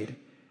being made?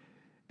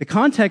 The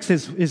context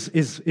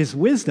is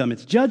wisdom,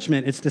 it's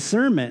judgment, it's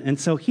discernment. And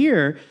so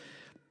here,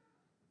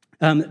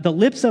 the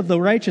lips of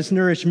the righteous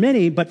nourish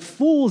many, but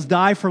fools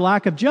die for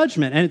lack of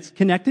judgment. And it's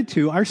connected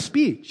to our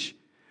speech.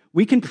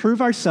 We can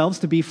prove ourselves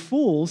to be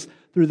fools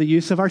through the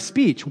use of our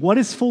speech. What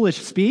is foolish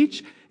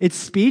speech? It's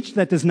speech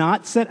that does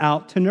not set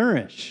out to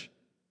nourish.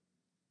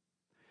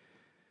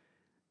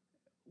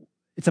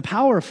 It's a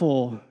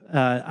powerful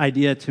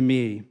idea to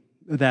me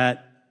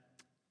that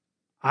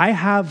I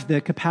have the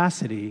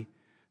capacity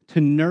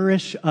to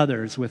nourish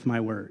others with my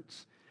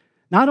words.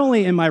 Not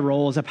only in my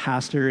role as a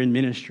pastor in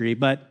ministry,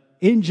 but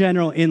in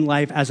general in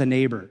life as a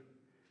neighbor.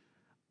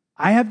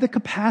 I have the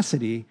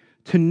capacity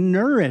to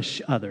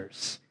nourish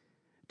others,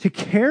 to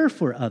care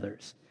for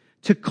others,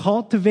 to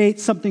cultivate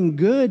something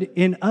good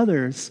in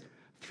others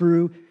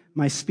through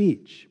my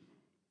speech.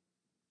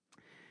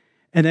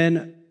 And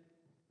then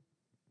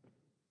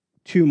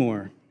two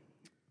more.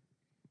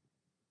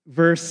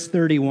 Verse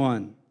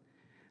 31.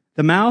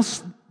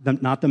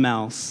 Not the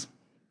mouse.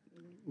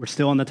 We're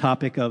still on the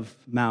topic of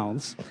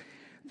mouths.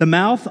 The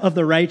mouth of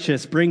the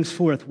righteous brings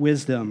forth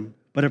wisdom,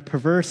 but a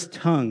perverse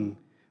tongue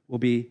will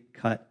be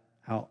cut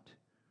out.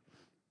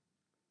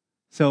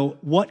 So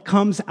what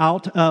comes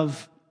out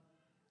of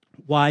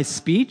wise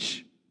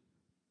speech?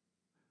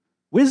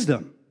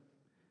 Wisdom.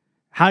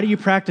 How do you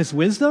practice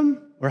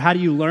wisdom? Or how do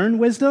you learn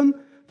wisdom?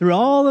 Through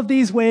all of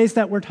these ways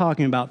that we're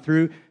talking about,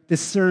 through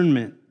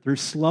discernment, through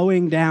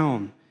slowing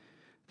down,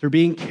 through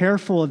being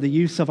careful of the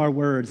use of our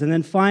words. And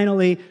then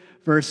finally,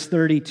 verse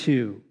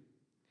 32.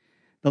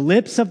 The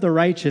lips of the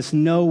righteous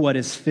know what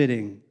is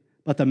fitting,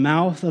 but the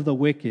mouth of the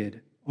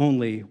wicked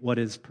only what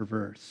is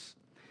perverse.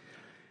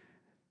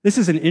 This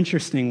is an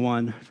interesting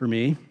one for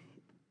me.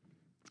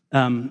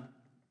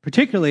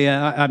 Particularly,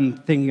 I'm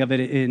thinking of it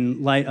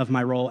in light of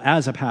my role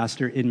as a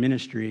pastor in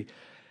ministry.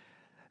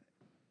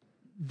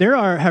 There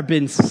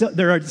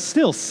are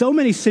still so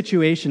many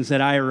situations that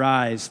I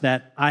arise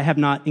that I have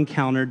not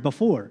encountered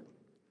before.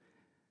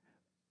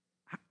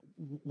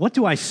 What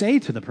do I say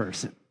to the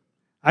person?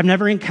 I've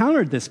never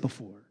encountered this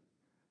before.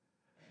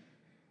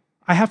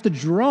 I have to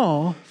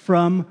draw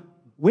from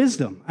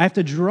wisdom. I have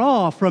to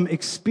draw from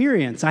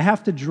experience. I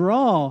have to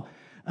draw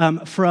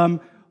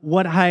from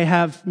what I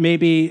have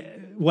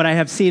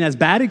seen as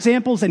bad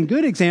examples and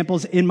good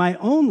examples in my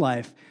own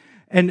life.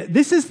 And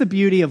this is the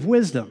beauty of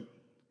wisdom.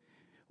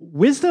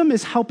 Wisdom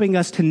is helping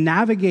us to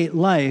navigate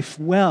life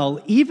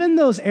well, even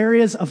those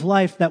areas of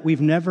life that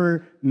we've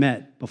never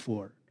met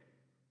before.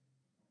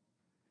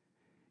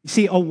 You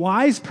see, a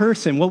wise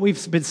person, what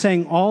we've been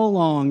saying all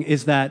along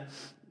is that,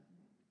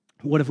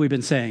 what have we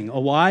been saying? A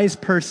wise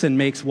person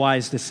makes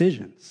wise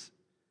decisions.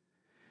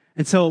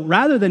 And so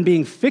rather than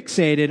being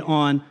fixated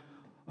on,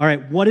 all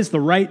right, what is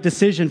the right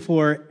decision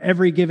for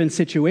every given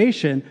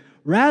situation,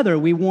 rather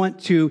we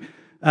want to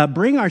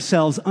bring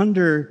ourselves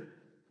under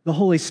the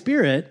Holy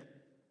Spirit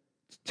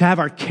to have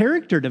our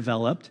character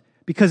developed,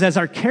 because as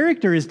our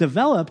character is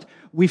developed,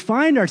 we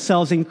find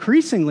ourselves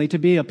increasingly to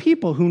be a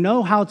people who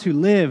know how to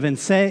live and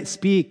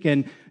speak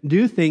and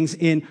do things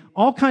in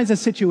all kinds of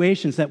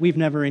situations that we've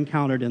never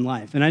encountered in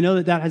life. And I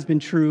know that has been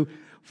true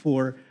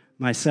for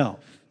myself.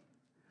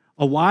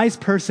 A wise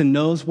person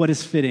knows what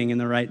is fitting in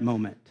the right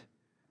moment.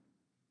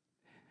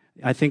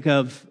 I think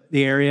of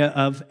the area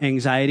of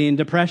anxiety and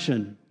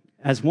depression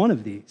as one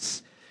of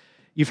these.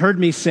 You've heard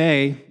me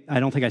say, I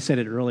don't think I said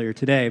it earlier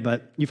today,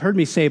 but you've heard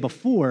me say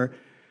before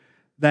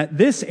that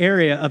this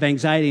area of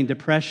anxiety and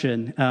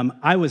depression,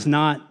 I was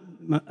not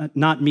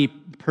me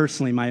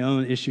personally, my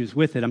own issues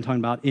with it, I'm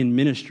talking about in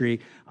ministry,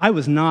 I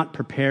was not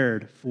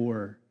prepared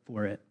for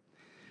it.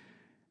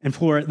 And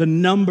for the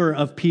number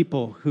of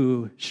people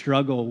who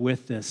struggle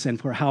with this and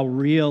for how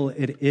real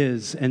it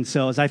is. And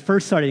so as I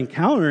first started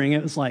encountering it,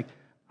 it was like,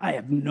 I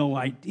have no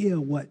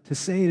idea what to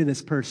say to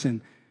this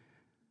person.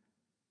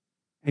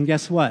 And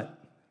guess what?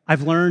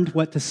 I've learned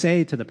what to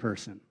say to the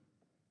person,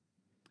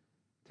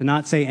 to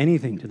not say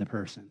anything to the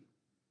person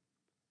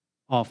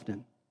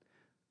often,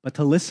 but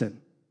to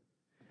listen.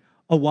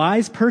 A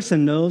wise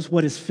person knows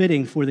what is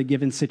fitting for the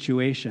given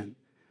situation.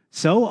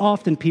 So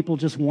often people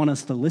just want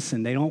us to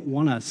listen. They don't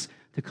want us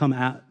to come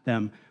at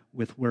them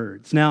with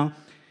words. Now,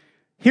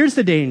 here's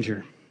the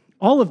danger.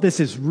 All of this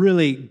is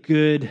really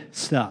good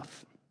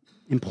stuff,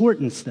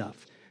 important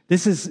stuff.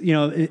 This is,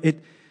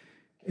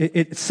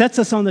 it sets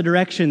us on the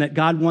direction that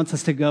God wants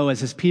us to go as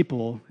his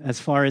people as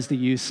far as the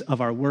use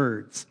of our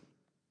words.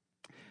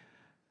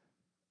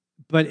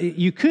 But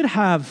you could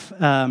have,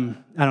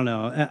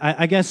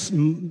 I guess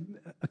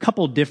a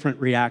couple different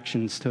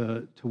reactions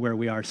to where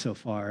we are so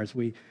far as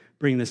we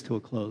bring this to a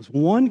close.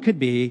 One could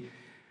be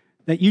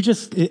that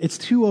it's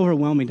too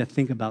overwhelming to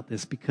think about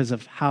this because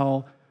of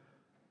how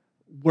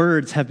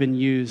words have been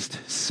used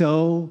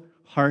so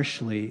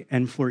harshly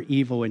and for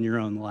evil in your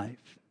own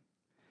life.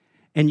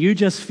 And you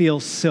just feel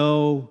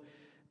so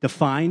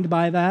defined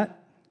by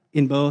that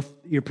in both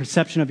your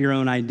perception of your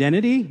own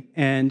identity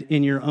and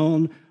in your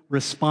own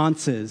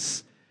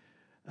responses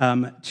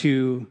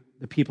to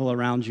the people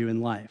around you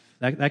in life.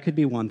 That could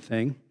be one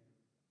thing.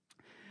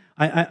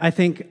 I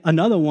think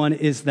another one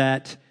is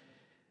that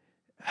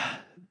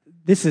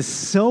this is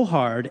so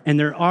hard, and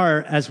there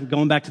are, as we're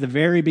going back to the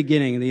very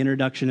beginning of the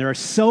introduction, there are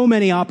so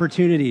many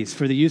opportunities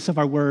for the use of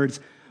our words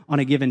on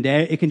a given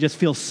day. It can just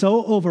feel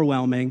so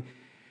overwhelming,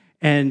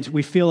 and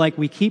we feel like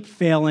we keep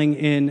failing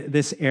in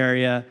this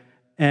area,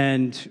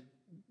 and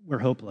we're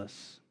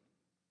hopeless.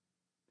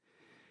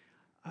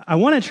 I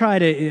want to try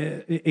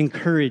to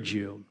encourage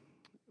you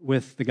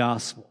with the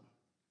gospel.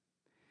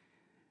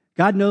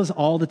 God knows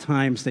all the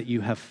times that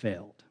you have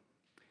failed.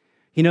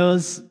 He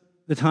knows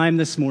the time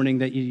this morning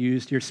that you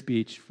used your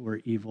speech for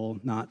evil,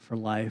 not for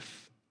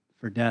life,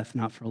 for death,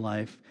 not for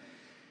life.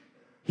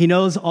 He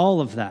knows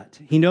all of that.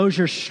 He knows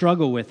your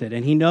struggle with it,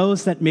 and he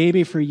knows that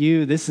maybe for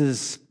you, this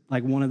is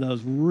like one of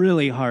those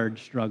really hard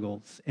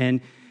struggles,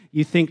 and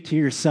you think to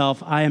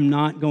yourself, I am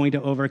not going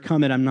to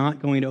overcome it. I'm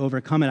not going to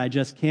overcome it. I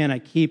just can't. I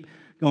keep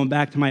going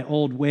back to my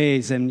old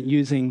ways and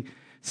using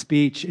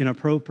speech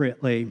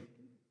inappropriately.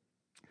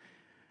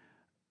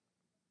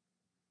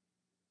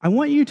 I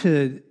want you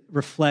to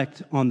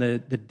reflect on the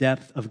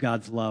depth of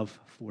God's love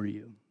for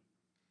you.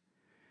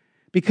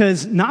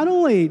 Because not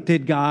only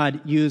did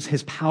God use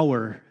his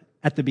power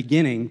at the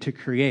beginning to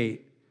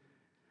create,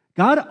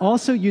 God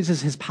also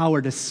uses his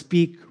power to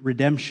speak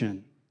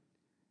redemption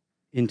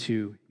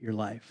into your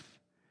life.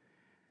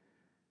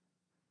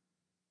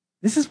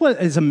 This is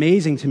what is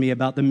amazing to me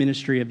about the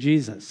ministry of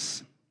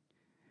Jesus.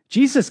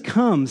 Jesus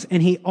comes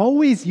and he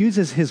always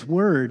uses his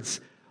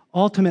words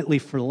ultimately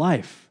for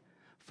life,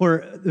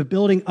 for the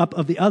building up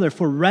of the other,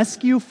 for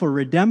rescue, for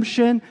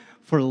redemption,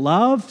 for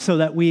love, so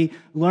that we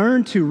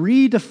learn to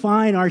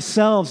redefine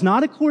ourselves,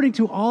 not according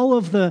to all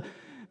of the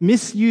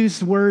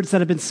misused words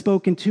that have been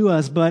spoken to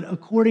us, but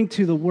according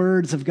to the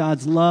words of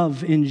God's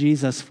love in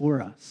Jesus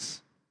for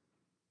us.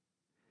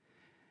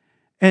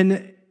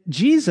 And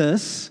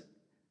Jesus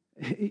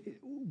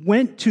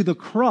went to the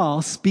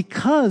cross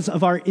because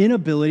of our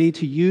inability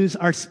to use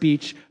our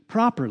speech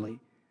properly.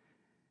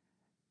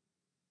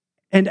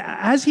 And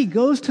as he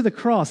goes to the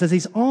cross, as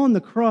he's on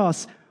the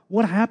cross,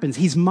 what happens?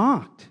 He's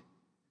mocked.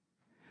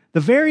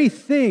 The very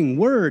thing,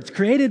 words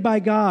created by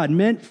God,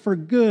 meant for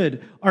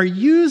good, are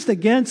used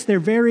against their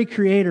very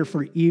creator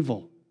for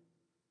evil,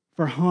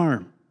 for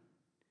harm.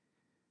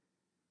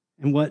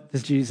 And what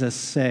does Jesus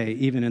say,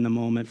 even in the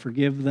moment?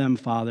 Forgive them,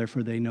 Father,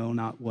 for they know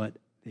not what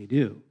they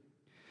do.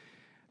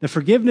 The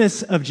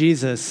forgiveness of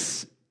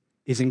Jesus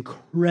is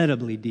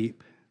incredibly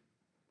deep.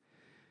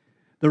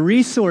 The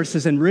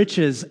resources and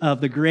riches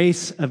of the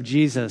grace of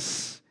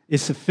Jesus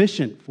is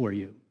sufficient for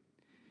you.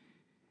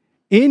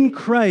 In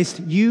Christ,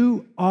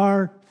 you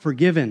are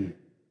forgiven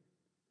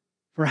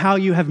for how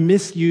you have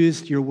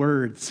misused your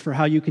words, for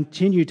how you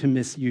continue to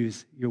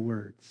misuse your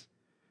words.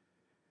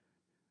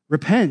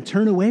 Repent,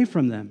 turn away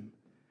from them,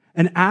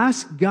 and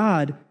ask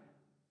God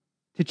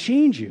to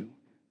change you,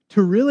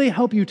 to really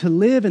help you to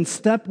live in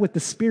step with the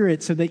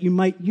Spirit so that you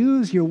might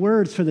use your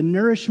words for the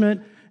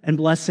nourishment and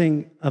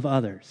blessing of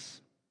others.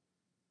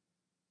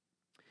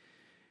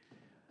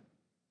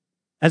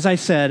 As I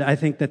said, I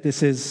think that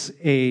this is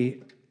a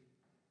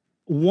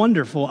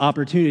wonderful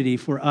opportunity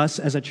for us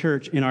as a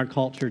church in our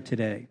culture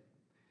today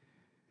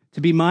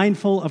to be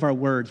mindful of our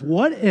words.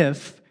 What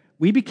if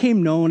we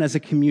became known as a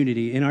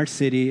community in our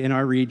city, in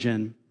our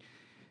region,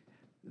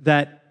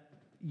 that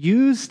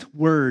used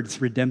words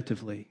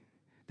redemptively,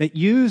 that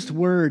used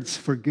words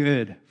for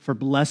good, for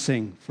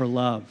blessing, for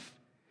love?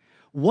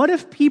 What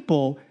if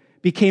people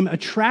became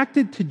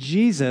attracted to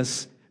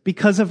Jesus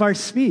because of our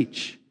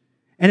speech?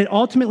 And it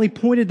ultimately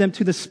pointed them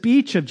to the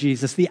speech of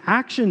Jesus, the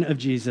action of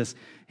Jesus,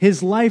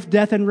 his life,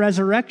 death, and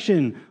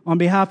resurrection on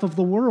behalf of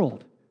the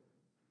world.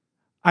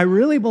 I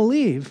really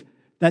believe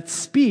that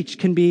speech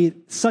can be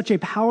such a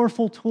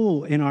powerful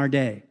tool in our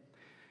day.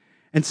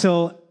 And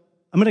so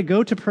I'm going to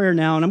go to prayer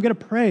now, and I'm going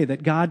to pray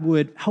that God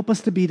would help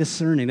us to be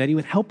discerning, that he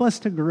would help us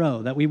to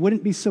grow, that we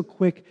wouldn't be so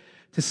quick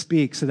to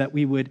speak so that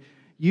we would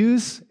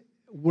use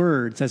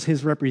words as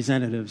his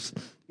representatives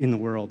in the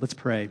world. Let's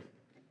pray.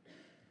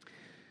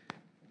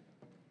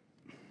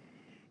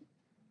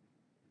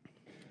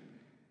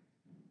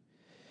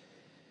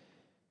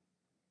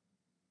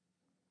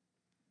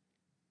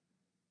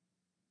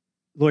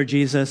 Lord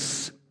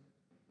Jesus,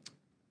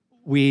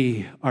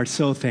 we are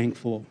so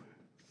thankful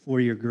for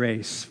your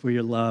grace, for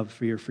your love,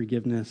 for your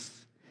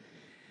forgiveness.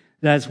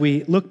 That as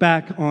we look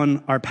back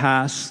on our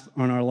past,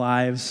 on our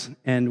lives,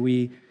 and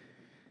we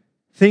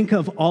think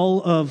of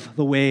all of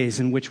the ways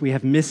in which we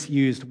have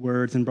misused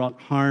words and brought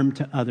harm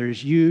to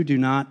others, you do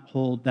not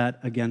hold that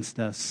against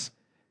us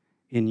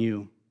in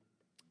you.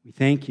 We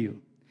thank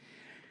you.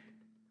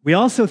 We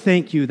also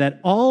thank you that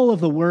all of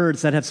the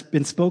words that have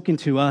been spoken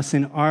to us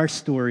in our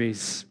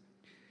stories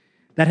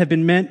that have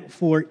been meant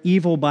for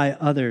evil by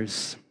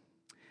others,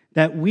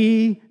 that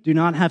we do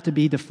not have to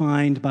be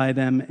defined by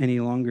them any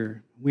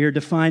longer. We are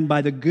defined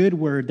by the good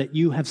word that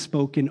you have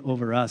spoken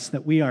over us,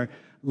 that we are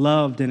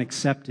loved and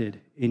accepted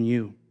in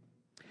you.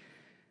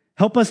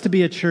 Help us to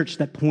be a church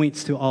that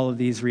points to all of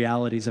these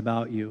realities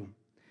about you.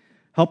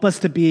 Help us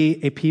to be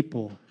a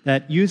people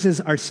that uses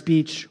our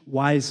speech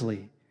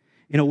wisely,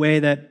 in a way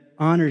that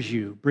honors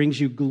you, brings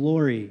you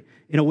glory,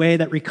 in a way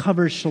that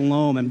recovers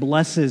shalom and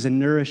blesses and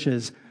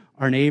nourishes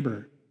our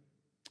neighbor.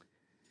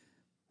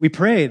 We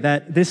pray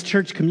that this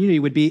church community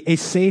would be a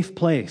safe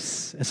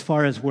place as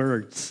far as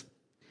words.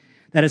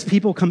 That as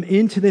people come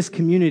into this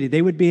community,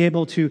 they would be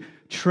able to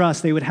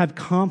trust, they would have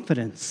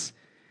confidence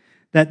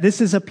that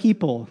this is a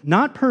people,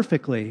 not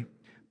perfectly,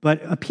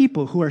 but a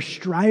people who are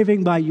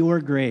striving by your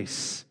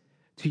grace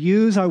to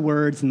use our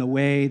words in the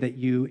way that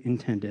you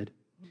intended.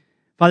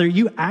 Father,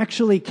 you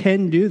actually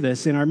can do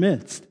this in our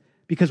midst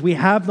because we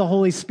have the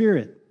Holy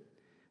Spirit.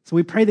 So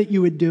we pray that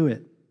you would do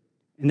it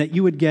and that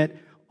you would get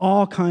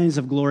all kinds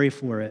of glory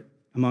for it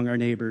among our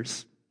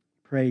neighbors.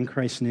 Pray in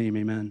Christ's name,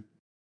 amen.